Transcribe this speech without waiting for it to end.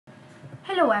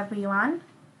Hello everyone,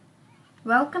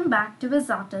 welcome back to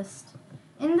Wizartist.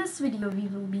 In this video we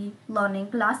will be learning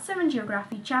Class 7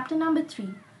 Geography Chapter number 3,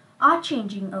 Our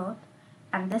Changing Earth,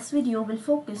 and this video will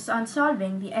focus on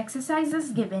solving the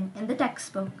exercises given in the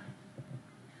textbook.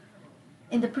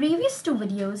 In the previous two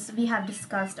videos we have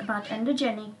discussed about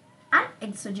endogenic and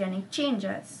exogenic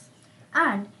changes,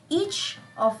 and each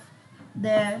of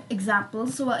the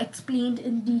examples were explained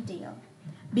in detail.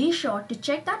 Be sure to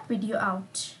check that video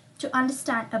out to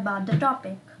understand about the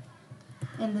topic.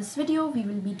 In this video, we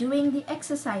will be doing the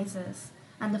exercises,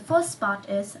 and the first part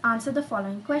is answer the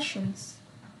following questions.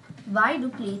 Why do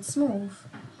plates move?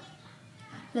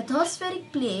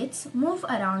 Lithospheric plates move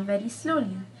around very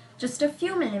slowly, just a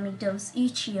few millimeters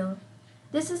each year.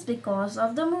 This is because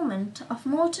of the movement of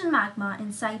molten magma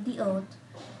inside the earth.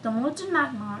 The molten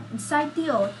magma inside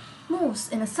the earth moves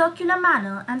in a circular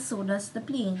manner, and so does the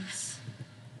planes.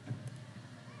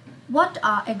 What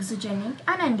are exogenic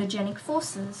and endogenic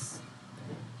forces?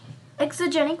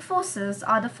 Exogenic forces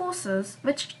are the forces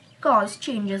which cause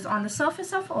changes on the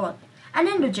surface of Earth, and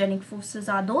endogenic forces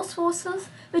are those forces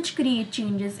which create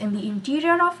changes in the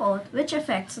interior of Earth which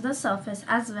affects the surface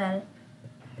as well.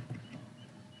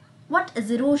 What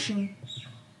is erosion?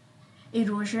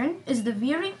 Erosion is the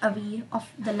wearing away of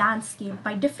the landscape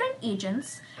by different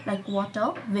agents like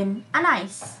water, wind, and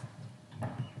ice.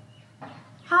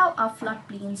 How are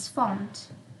floodplains formed?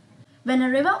 When a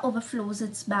river overflows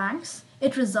its banks,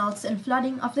 it results in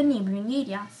flooding of the neighboring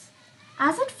areas.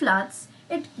 As it floods,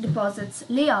 it deposits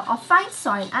a layer of fine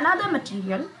soil and other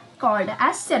material called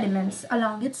as sediments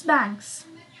along its banks.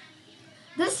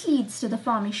 This leads to the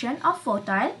formation of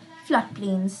fertile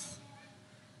floodplains.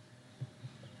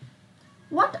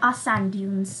 What are sand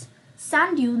dunes?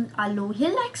 Sand dunes are low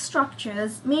hill-like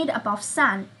structures made up of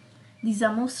sand. These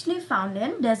are mostly found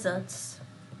in deserts.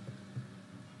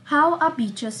 How are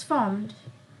beaches formed?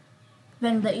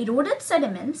 When the eroded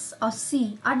sediments or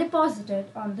sea are deposited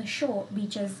on the shore,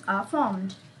 beaches are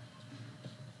formed.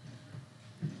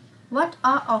 What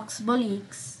are oxbow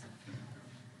lakes?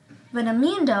 When a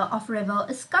meander of river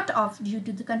is cut off due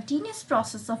to the continuous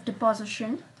process of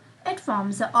deposition, it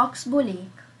forms an oxbow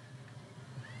lake.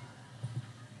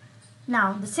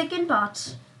 Now the second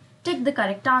part, tick the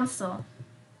correct answer.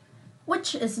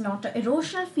 Which is not an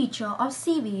erosional feature of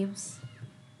sea waves?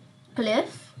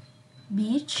 Cliff,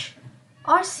 beach,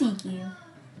 or sea cave?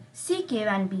 Sea cave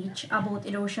and beach are both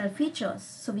erosional features,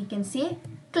 so we can say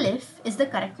cliff is the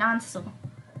correct answer.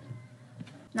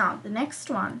 Now the next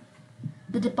one.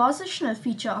 The depositional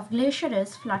feature of glacier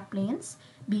is floodplains,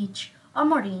 beach, or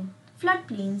moraine.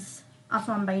 Floodplains are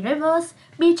formed by rivers,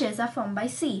 beaches are formed by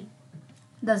sea.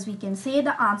 Thus we can say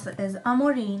the answer is a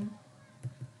moraine,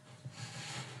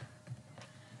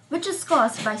 which is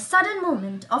caused by sudden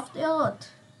movement of the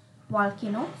earth.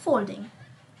 Volcano folding.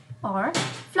 Or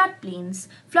floodplains.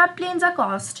 Floodplains are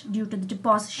caused due to the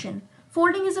deposition.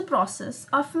 Folding is a process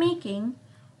of making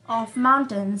of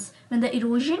mountains. When the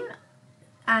erosion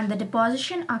and the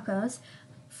deposition occurs,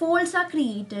 folds are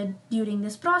created during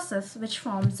this process which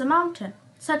forms a mountain.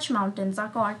 Such mountains are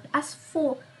called as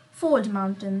fold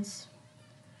mountains.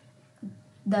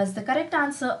 Thus the correct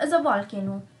answer is a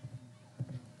volcano.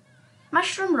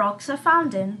 Mushroom rocks are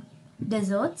found in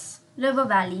deserts, river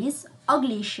valleys, or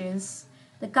glaciers.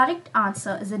 The correct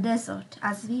answer is a desert,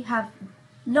 as we have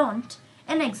learnt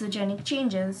in Exogenic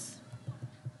Changes.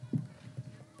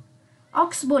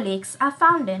 Oxbow lakes are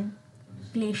found in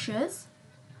glaciers,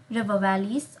 river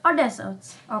valleys, or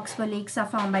deserts. Oxbow lakes are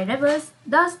formed by rivers,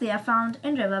 thus they are found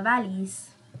in river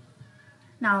valleys.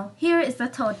 Now here is the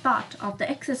third part of the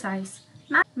exercise.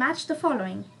 Match the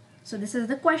following. So this is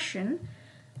the question.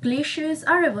 Glaciers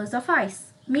are rivers of ice.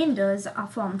 Meanders are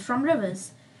formed from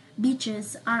rivers.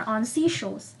 Beaches are on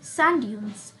seashores. Sand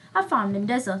dunes are found in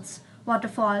deserts.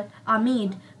 Waterfalls are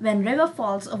made when river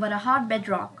falls over a hard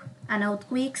bedrock. And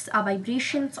earthquakes are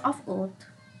vibrations of earth.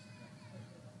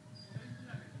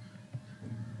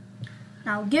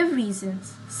 Now give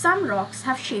reasons. Some rocks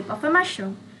have shape of a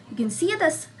mushroom. You can see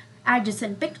this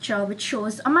adjacent picture which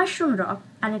shows a mushroom rock,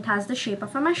 and it has the shape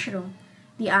of a mushroom.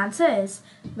 The answer is,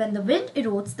 when the wind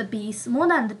erodes the base more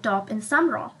than the top in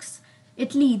some rocks,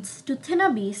 it leads to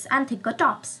thinner base and thicker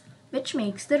tops, which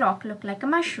makes the rock look like a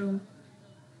mushroom.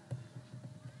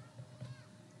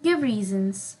 Give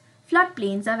reasons.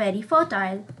 Floodplains are very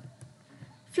fertile.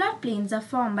 Floodplains are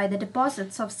formed by the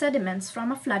deposits of sediments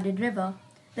from a flooded river.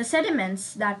 The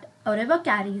sediments that a river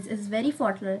carries is very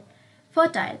fertile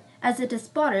as it is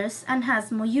porous and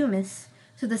has more humus.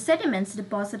 So the sediments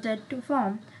deposited to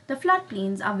form the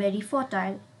floodplains are very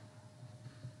fertile.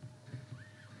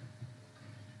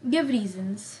 Give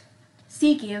reasons.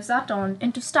 sea caves are turned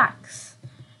into stacks.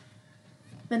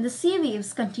 When the sea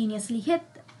waves continuously hit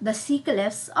the sea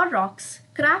cliffs or rocks,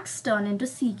 cracks turn into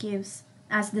sea caves.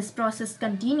 As this process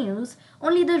continues,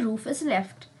 only the roof is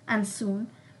left, and soon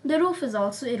the roof is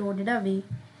also eroded away.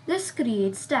 This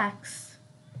creates stacks.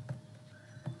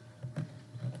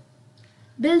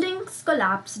 Buildings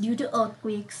collapse due to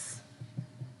earthquakes.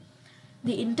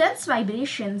 The intense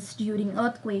vibrations during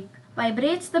earthquake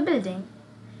vibrates the building.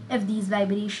 If these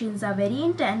vibrations are very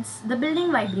intense, the building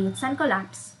vibrates and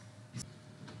collapses.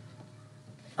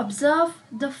 Observe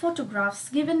the photographs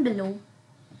given below.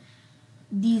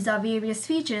 These are various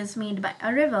features made by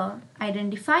a river.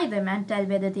 Identify them and tell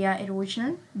whether they are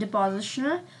erosional,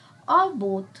 depositional, or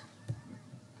both.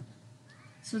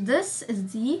 So this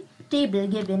is the table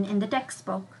given in the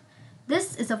textbook.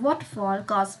 This is a waterfall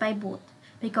caused by both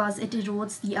because it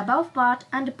erodes the above part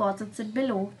and deposits it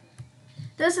below.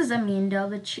 This is a meander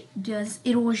which does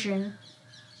erosion.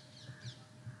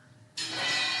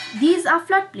 These are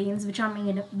floodplains which are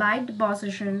made by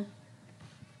deposition.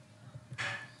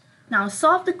 Now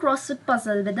solve the crossword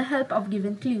puzzle with the help of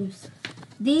given clues.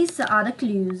 These are the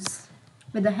clues.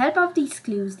 With the help of these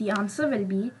clues, the answer will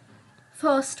be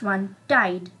first one,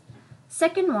 tide.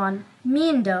 Second one,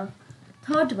 meander.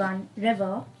 Third one,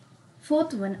 river.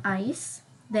 Fourth one, ice.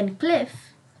 Then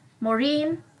cliff,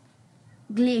 moraine,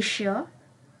 glacier,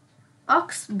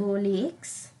 oxbow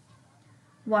lakes,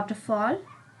 waterfall,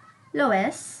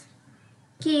 loess,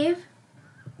 cave,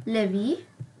 levee,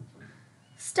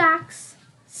 stacks,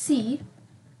 sea,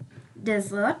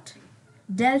 desert,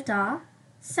 delta,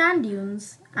 sand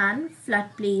dunes, and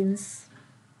floodplains.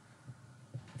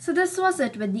 So this was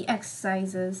it with the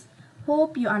exercises.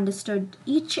 Hope you understood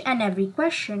each and every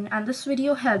question and this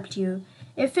video helped you.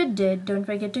 If it did, don't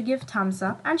forget to give thumbs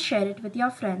up and share it with your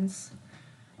friends.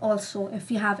 Also,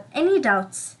 if you have any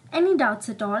doubts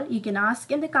at all, you can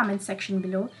ask in the comment section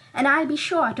below and I'll be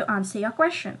sure to answer your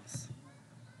questions.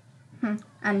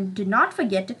 And do not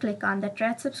forget to click on that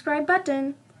red subscribe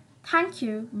button. Thank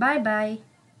you. Bye bye.